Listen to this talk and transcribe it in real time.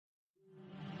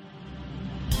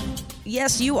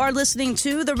Yes, you are listening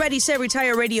to the Ready, Set,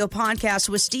 Retire radio podcast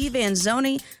with Steve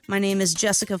Anzoni. My name is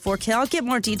Jessica Forkel. Get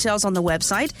more details on the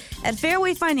website at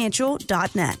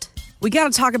fairwayfinancial.net. We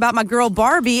got to talk about my girl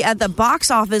Barbie at the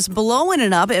box office blowing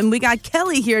it up, and we got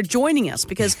Kelly here joining us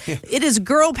because it is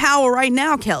girl power right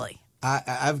now, Kelly.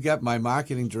 I've got my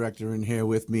marketing director in here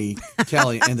with me,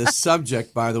 Kelly, and the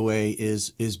subject, by the way,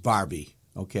 is Barbie.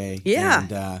 Okay. Yeah.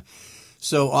 And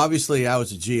so obviously I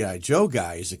was a G.I. Joe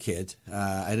guy as a kid.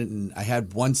 I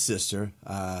had one sister,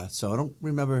 so I don't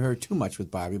remember her too much with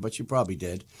Barbie, but she probably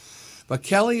did. But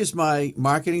Kelly is my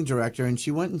marketing director, and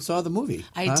she went and saw the movie.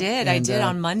 I did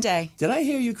on Monday. Did I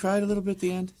hear you cried a little bit at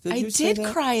the end? I did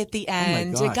cry at the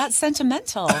end. Oh, it got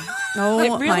sentimental. Oh,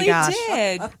 it really my gosh.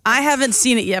 did. I haven't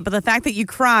seen it yet, but the fact that you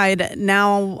cried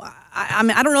now, I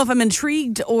mean, I don't know if I'm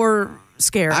intrigued or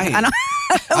scared. I don't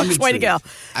know which way to go.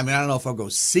 I mean, I don't know if I'll go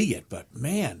see it, but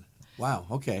man, wow,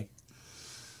 okay.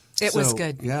 It was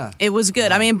good. Yeah. It was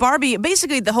good. I mean, Barbie,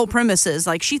 basically the whole premise is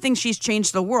like she thinks she's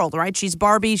changed the world, right? She's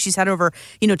Barbie. She's had over,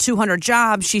 200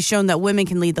 jobs. She's shown that women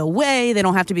can lead the way. They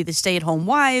don't have to be the stay-at-home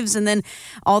wives. And then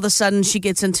all of a sudden she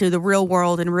gets into the real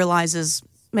world and realizes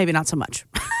maybe not so much.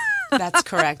 That's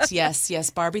correct.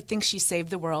 Yes. Barbie thinks she saved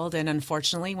the world. And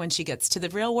unfortunately, when she gets to the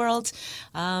real world,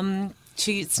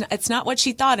 it's not what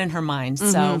she thought in her mind. Mm-hmm.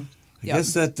 So I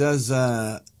guess that does...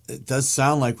 It does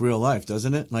sound like real life,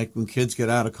 doesn't it? Like when kids get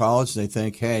out of college, they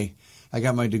think, hey, I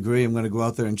got my degree, I'm going to go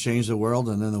out there and change the world,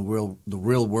 and then the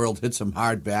real world hits them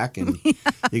hard back, and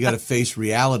you got to face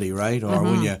reality, right? Or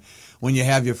when you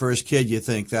have your first kid, you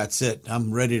think, that's it,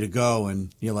 I'm ready to go,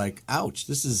 and you're like, ouch,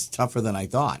 this is tougher than I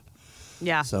thought.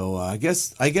 Yeah. So I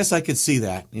guess I could see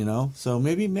that, So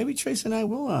maybe Trace and I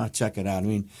will check it out. I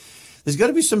mean, there's got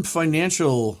to be some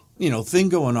financial thing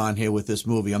going on here with this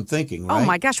movie, I'm thinking, right? Oh,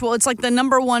 my gosh. Well, it's like the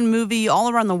 #1 movie all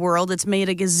around the world. It's made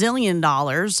 $1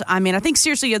 gazillion. I mean, I think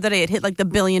seriously the other day it hit like the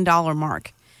 $1 billion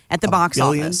mark at the box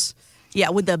office.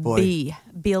 Yeah, with the B.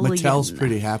 Billion. Mattel's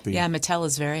pretty happy. Yeah, Mattel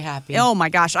is very happy. Oh, my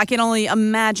gosh. I can only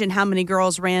imagine how many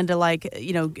girls ran to,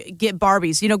 get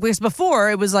Barbies. Because before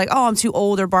it was like, oh, I'm too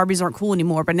old or Barbies aren't cool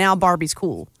anymore. But now Barbie's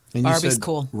cool. And Barbie's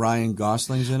cool. Ryan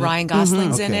Gosling's in it? Ryan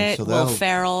Gosling's in Okay, it. so Will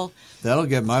Ferrell. That'll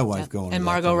get my wife going. And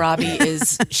Margot Robbie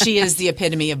is the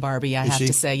epitome of Barbie, I have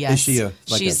to say, yes. Is she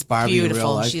She's a Barbie beautiful. in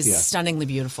real life? She's stunningly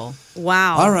beautiful.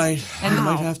 Wow. All right. I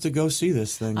might have to go see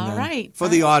this thing All then. right. For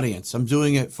the audience. I'm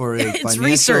doing it for a It's financial...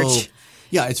 research.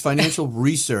 Yeah, it's financial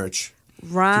research.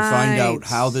 Right. To find out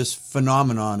how this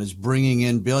phenomenon is bringing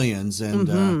in billions.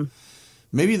 And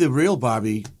maybe the real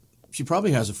Barbie, she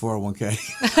probably has a 401k.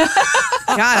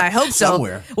 God, I hope so.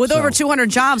 Somewhere. With over 200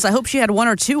 jobs, I hope she had one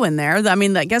or two in there. I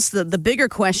mean, I guess the bigger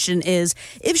question is,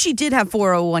 if she did have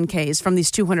 401ks from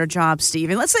these 200 jobs, Steve,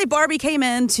 and let's say Barbie came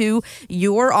into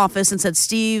your office and said,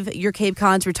 Steve, you're Cape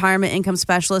Cod's retirement income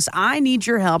specialist. I need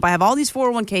your help. I have all these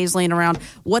 401ks laying around.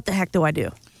 What the heck do I do?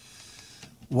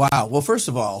 Wow. Well, first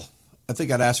of all, I think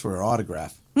I'd ask for her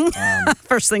autograph.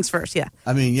 First things first, yeah.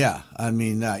 I mean,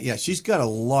 yeah. She's got a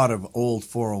lot of old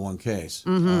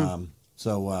 401ks.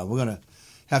 So we're going to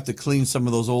have to clean some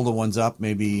of those older ones up,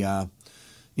 maybe,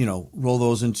 roll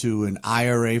those into an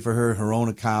IRA for her own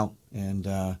account,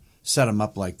 and set them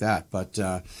up like that. But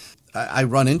I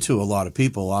run into a lot of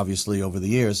people, obviously, over the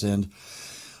years, and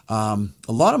a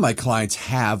lot of my clients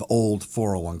have old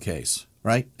 401ks,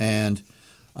 right? And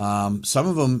some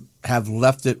of them have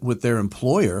left it with their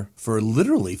employer for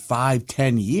literally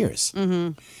 5-10 years.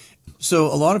 Mm-hmm. So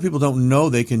a lot of people don't know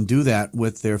they can do that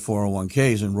with their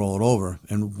 401ks and roll it over.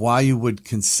 And why you would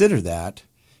consider that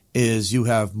is you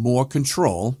have more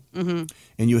control and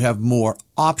you have more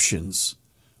options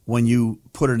when you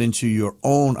put it into your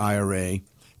own IRA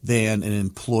than an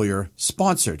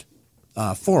employer-sponsored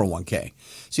 401k.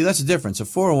 See, that's the difference. A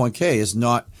 401k is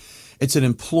not – it's an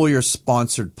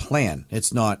employer-sponsored plan.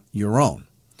 It's not your own.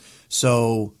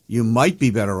 So you might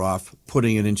be better off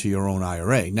putting it into your own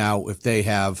IRA. Now, if they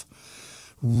have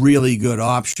really good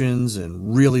options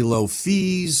and really low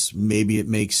fees, maybe it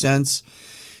makes sense.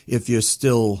 If you're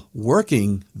still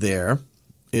working there,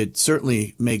 it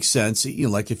certainly makes sense.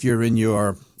 Like if you're in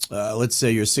your, let's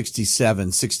say you're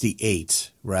 67,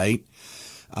 68, right?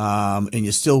 And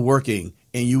you're still working,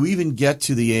 and you even get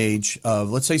to the age of,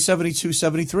 let's say 72,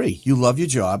 73. You love your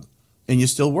job, and you're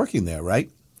still working there,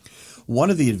 right?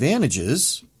 One of the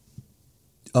advantages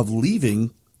of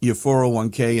leaving your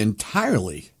 401k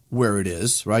entirely where it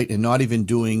is, right, and not even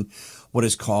doing what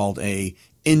is called a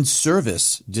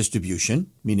in-service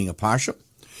distribution, meaning a partial,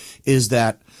 is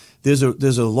that there's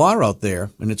a law out there,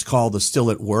 and it's called the still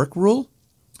at work rule.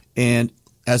 And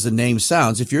as the name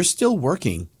sounds, if you're still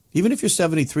working, even if you're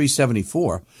 73,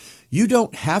 74, you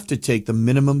don't have to take the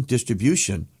minimum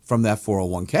distribution from that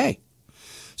 401k.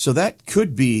 So that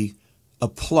could be a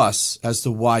plus as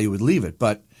to why you would leave it.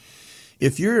 But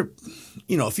if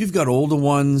if you've got older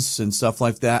ones and stuff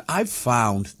like that, I've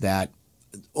found that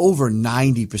over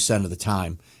 90% of the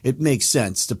time, it makes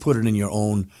sense to put it in your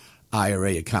own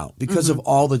IRA account because of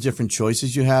all the different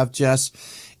choices you have, Jess.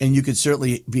 And you could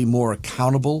certainly be more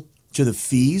accountable to the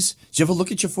fees. Did you ever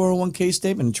look at your 401k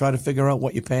statement and try to figure out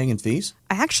what you're paying in fees?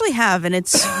 I actually have, and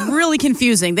it's really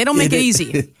confusing. They don't make it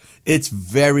easy. It's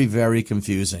very, very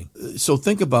confusing. So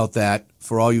think about that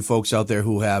for all you folks out there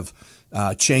who have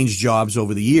changed jobs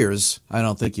over the years. I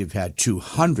don't think you've had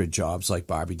 200 jobs like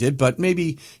Barbie did, but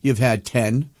maybe you've had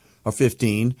 10 or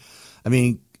 15. I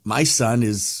mean, my son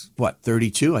is,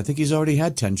 32? I think he's already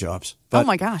had 10 jobs. But oh,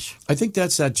 my gosh. I think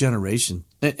that's that generation.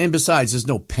 And besides, there's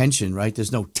no pension, right?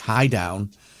 There's no tie down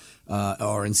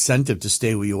or incentive to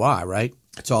stay where you are, right?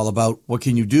 It's all about what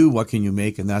can you do, what can you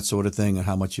make, and that sort of thing, and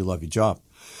how much you love your job.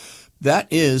 That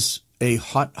is a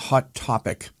hot, hot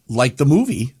topic. Like the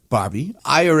movie, Barbie,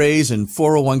 IRAs and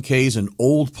 401ks and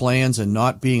old plans and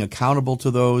not being accountable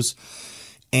to those.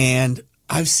 And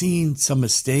I've seen some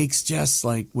mistakes, just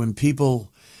like when people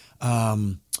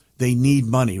they need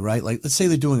money, right? Like, let's say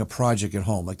they're doing a project at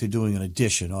home, like they're doing an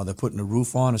addition or they're putting a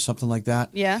roof on or something like that.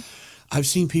 Yeah. I've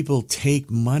seen people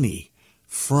take money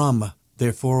from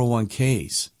their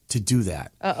 401ks to do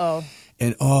that. Uh-oh.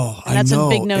 And that's I know. a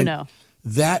big no-no.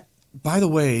 And that, by the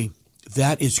way,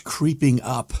 that is creeping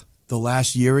up the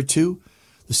last year or two.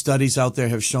 The studies out there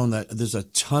have shown that there's a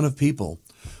ton of people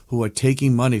who are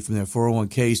taking money from their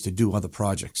 401ks to do other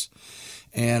projects.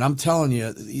 And I'm telling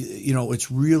you,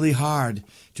 it's really hard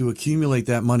to accumulate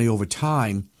that money over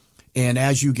time. And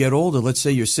as you get older, let's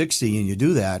say you're 60 and you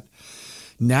do that,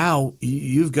 now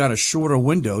you've got a shorter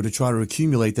window to try to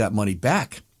accumulate that money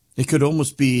back. It could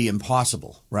almost be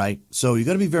impossible, right? So you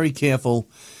got to be very careful.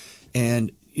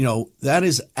 And, that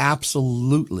is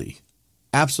absolutely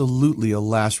a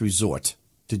last resort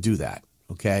to do that,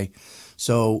 okay?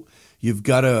 So you've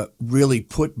got to really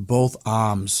put both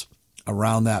arms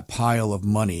around that pile of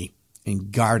money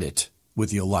and guard it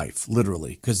with your life,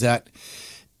 literally, because that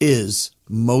is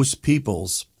most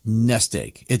people's nest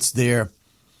egg. It's their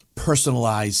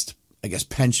personalized,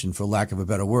 pension, for lack of a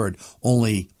better word,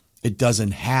 only it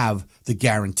doesn't have the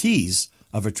guarantees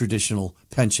of a traditional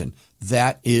pension.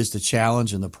 That is the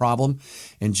challenge and the problem.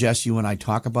 And Jess, you and I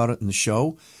talk about it in the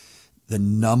show. The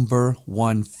number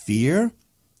one fear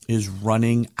is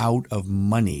running out of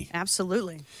money.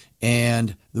 Absolutely.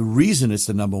 And the reason it's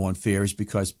the number one fear is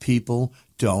because people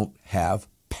don't have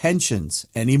pensions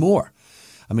anymore.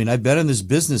 I mean, I've been in this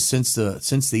business since the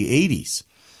 80s.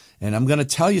 And I'm going to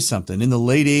tell you something. In the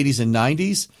late 80s and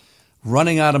 90s,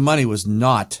 running out of money was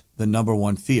not the number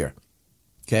one fear.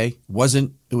 Okay?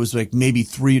 It was like maybe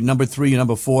number 3,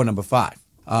 number 4, number 5.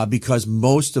 Because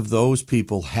most of those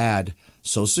people had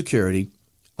Social Security,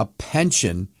 a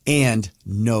pension, and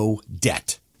no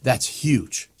debt. That's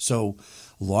huge. So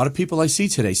a lot of people I see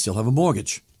today still have a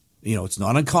mortgage. It's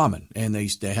not uncommon, and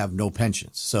they have no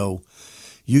pensions. So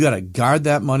you got to guard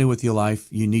that money with your life.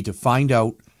 You need to find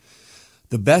out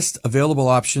the best available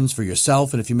options for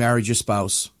yourself and if you married your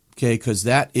spouse, okay, because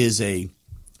that is a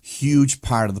huge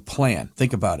part of the plan.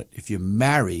 Think about it. If you're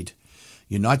married,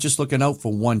 you're not just looking out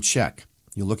for one check.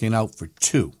 You're looking out for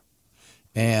 2.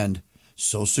 And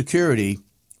Social Security,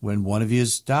 when one of you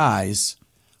dies,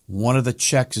 one of the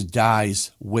checks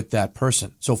dies with that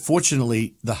person. So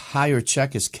fortunately, the higher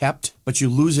check is kept, but you're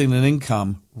losing an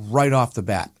income right off the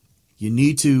bat. You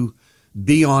need to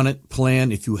be on it,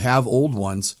 plan. If you have old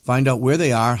ones, find out where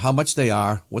they are, how much they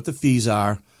are, what the fees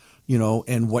are,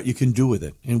 and what you can do with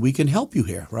it. And we can help you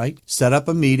here, right? Set up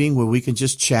a meeting where we can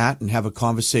just chat and have a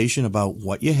conversation about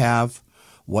what you have,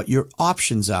 what your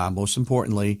options are, most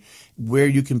importantly, where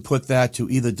you can put that to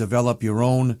either develop your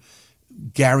own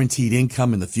guaranteed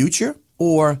income in the future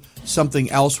or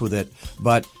something else with it.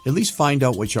 But at least find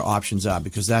out what your options are,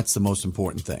 because that's the most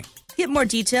important thing. Get more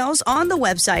details on the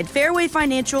website,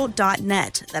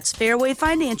 fairwayfinancial.net. That's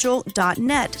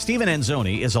fairwayfinancial.net. Stephen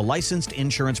Anzoni is a licensed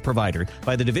insurance provider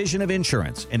by the Division of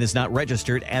Insurance and is not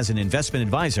registered as an investment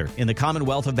advisor in the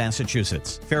Commonwealth of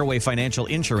Massachusetts. Fairway Financial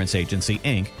Insurance Agency,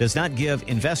 Inc. does not give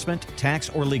investment, tax,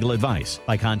 or legal advice.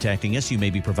 By contacting us, you may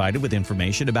be provided with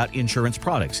information about insurance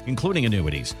products, including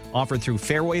annuities, offered through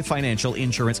Fairway Financial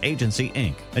Insurance Agency,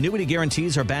 Inc. Annuity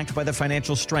guarantees are backed by the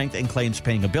financial strength and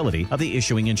claims-paying ability of the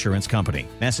issuing insurance company.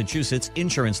 Massachusetts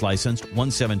Insurance License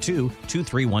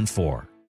 1722314.